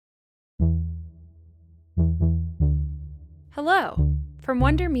Hello! From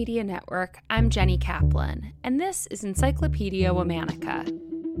Wonder Media Network, I'm Jenny Kaplan, and this is Encyclopedia Womanica.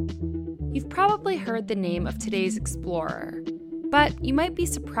 You've probably heard the name of today's explorer, but you might be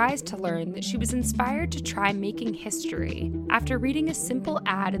surprised to learn that she was inspired to try making history after reading a simple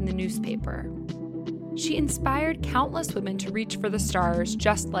ad in the newspaper. She inspired countless women to reach for the stars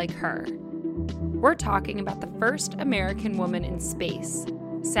just like her. We're talking about the first American woman in space,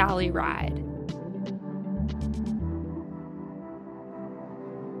 Sally Ride.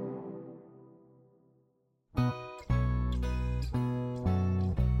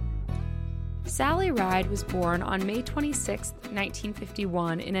 Sally Ride was born on May 26,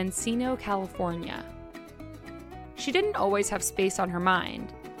 1951 in Encino, California. She didn't always have space on her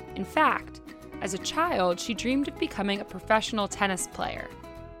mind. In fact, as a child, she dreamed of becoming a professional tennis player.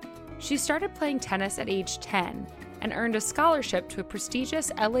 She started playing tennis at age 10 and earned a scholarship to a prestigious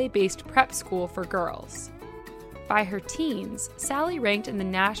LA-based prep school for girls. By her teens, Sally ranked in the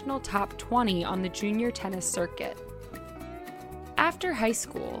national top 20 on the junior tennis circuit. After high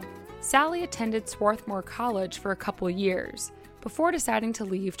school, Sally attended Swarthmore College for a couple years before deciding to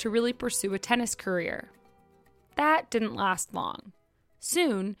leave to really pursue a tennis career. That didn't last long.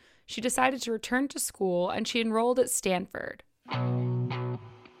 Soon, she decided to return to school and she enrolled at Stanford. By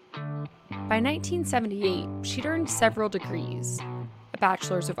 1978, she'd earned several degrees, a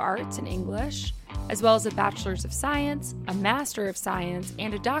Bachelor's of Arts in English, as well as a Bachelor's of Science, a Master of Science,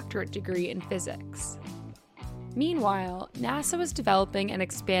 and a doctorate degree in physics. Meanwhile, NASA was developing and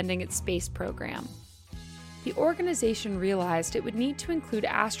expanding its space program. The organization realized it would need to include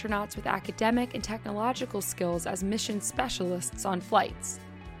astronauts with academic and technological skills as mission specialists on flights,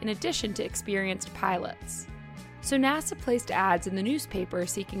 in addition to experienced pilots. So NASA placed ads in the newspaper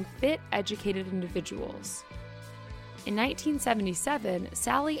seeking fit, educated individuals. In 1977,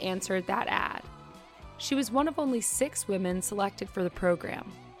 Sally answered that ad. She was one of only 6 women selected for the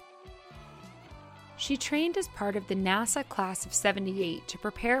program. She trained as part of the NASA class of 78 to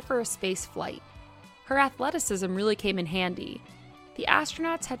prepare for a space flight. Her athleticism really came in handy. The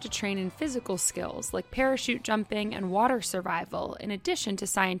astronauts had to train in physical skills like parachute jumping and water survival, in addition to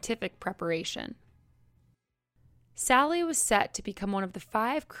scientific preparation. Sally was set to become one of the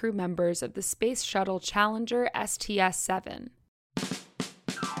 5 crew members of the Space Shuttle Challenger STS-7.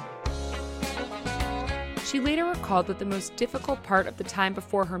 She later recalled that the most difficult part of the time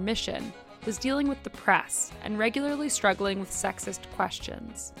before her mission was dealing with the press and regularly struggling with sexist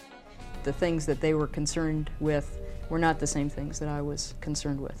questions. The things that they were concerned with were not the same things that I was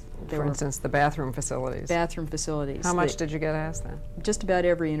concerned with. For instance, the bathroom facilities. Bathroom facilities. How much did you get asked that? Just about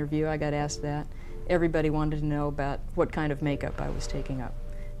every interview I got asked that. Everybody wanted to know about what kind of makeup I was taking up.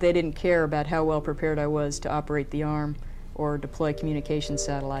 They didn't care about how well prepared I was to operate the arm or deploy communication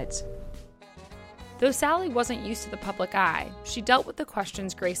satellites. Though Sally wasn't used to the public eye, she dealt with the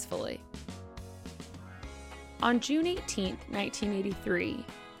questions gracefully. On June 18, 1983,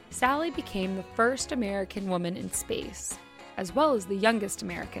 Sally became the first American woman in space, as well as the youngest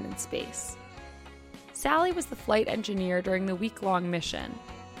American in space. Sally was the flight engineer during the week-long mission.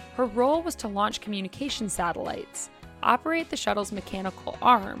 Her role was to launch communication satellites, operate the shuttle's mechanical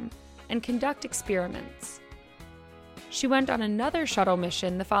arm, and conduct experiments. She went on another shuttle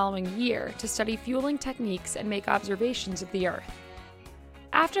mission the following year to study fueling techniques and make observations of the Earth.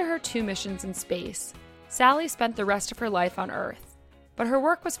 After her 2 missions in space, Sally spent the rest of her life on Earth, but her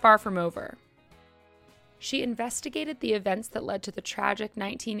work was far from over. She investigated the events that led to the tragic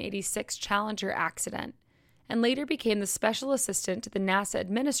 1986 Challenger accident, and later became the special assistant to the NASA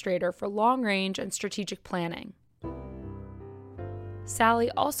administrator for long-range and strategic planning. Sally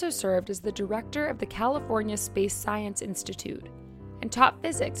also served as the director of the California Space Science Institute and taught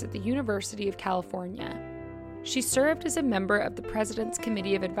physics at the University of California. She served as a member of the President's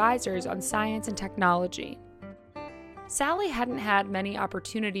Committee of Advisors on Science and Technology. Sally hadn't had many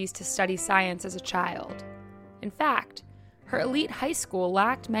opportunities to study science as a child. In fact, her elite high school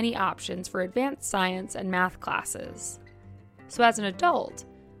lacked many options for advanced science and math classes. So as an adult,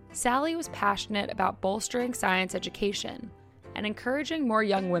 Sally was passionate about bolstering science education and encouraging more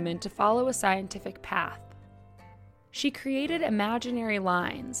young women to follow a scientific path. She created Imaginary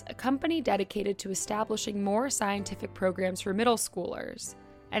Lines, a company dedicated to establishing more scientific programs for middle schoolers,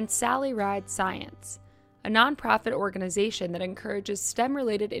 and Sally Ride Science, a nonprofit organization that encourages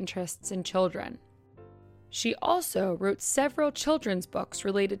STEM-related interests in children. She also wrote several children's books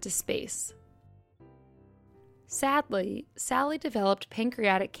related to space. Sadly, Sally developed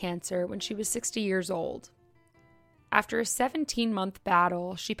pancreatic cancer when she was 60 years old. After a 17-month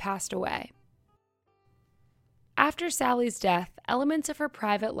battle, she passed away. After Sally's death, elements of her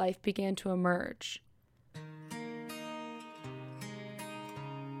private life began to emerge.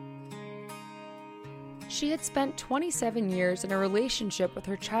 she had spent 27 years in a relationship with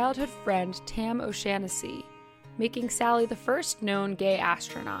her childhood friend Tam O'Shaughnessy, making Sally the first known gay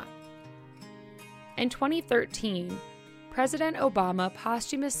astronaut. In 2013, President Obama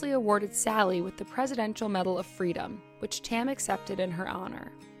posthumously awarded Sally with the Presidential Medal of Freedom, which Tam accepted in her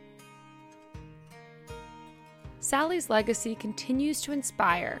honor. Sally's legacy continues to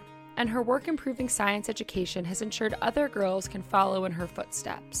inspire, and her work improving science education has ensured other girls can follow in her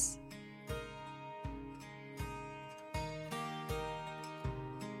footsteps.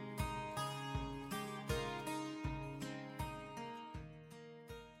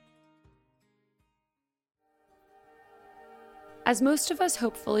 As most of us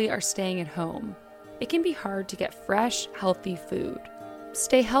hopefully are staying at home, it can be hard to get fresh, healthy food.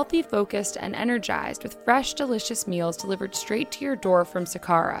 Stay healthy, focused, and energized with fresh, delicious meals delivered straight to your door from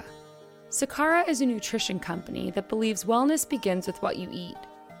Sakara. Sakara is a nutrition company that believes wellness begins with what you eat.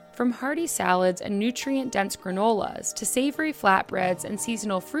 From hearty salads and nutrient-dense granolas to savory flatbreads and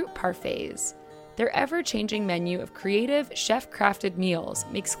seasonal fruit parfaits, their ever-changing menu of creative, chef-crafted meals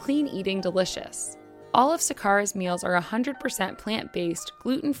makes clean eating delicious. All of Sakara's meals are 100% plant-based,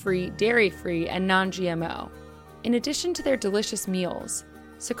 gluten-free, dairy-free, and non-GMO. In addition to their delicious meals,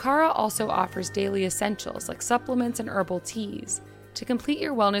 Sakara also offers daily essentials like supplements and herbal teas to complete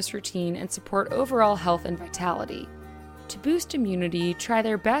your wellness routine and support overall health and vitality. To boost immunity, try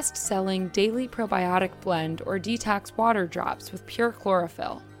their best-selling daily probiotic blend or detox water drops with pure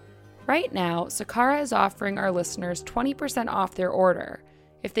chlorophyll. Right now, Sakara is offering our listeners 20% off their order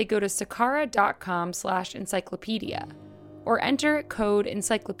if they go to sakara.com/encyclopedia or enter code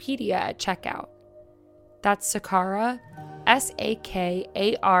encyclopedia at checkout. That's Sakara,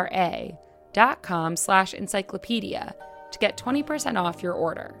 sakara.com/encyclopedia to get 20% off your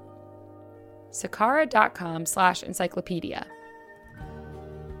order. sakara.com/encyclopedia.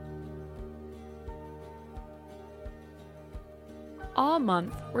 All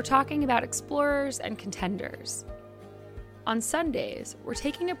month, we're talking about explorers and contenders. On Sundays, we're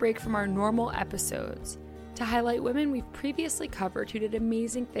taking a break from our normal episodes to highlight women we've previously covered who did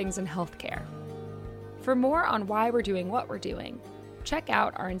amazing things in healthcare. For more on why we're doing what we're doing, check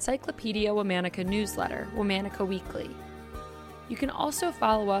out our Encyclopedia Womanica newsletter, Womanica Weekly. You can also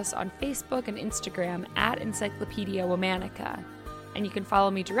follow us on Facebook and Instagram at Encyclopedia Womanica, and you can follow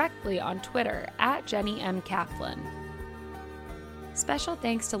me directly on Twitter at Jenny M. Kaplan. Special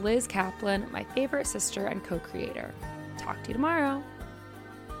thanks to Liz Kaplan, my favorite sister and co-creator. Talk to you tomorrow.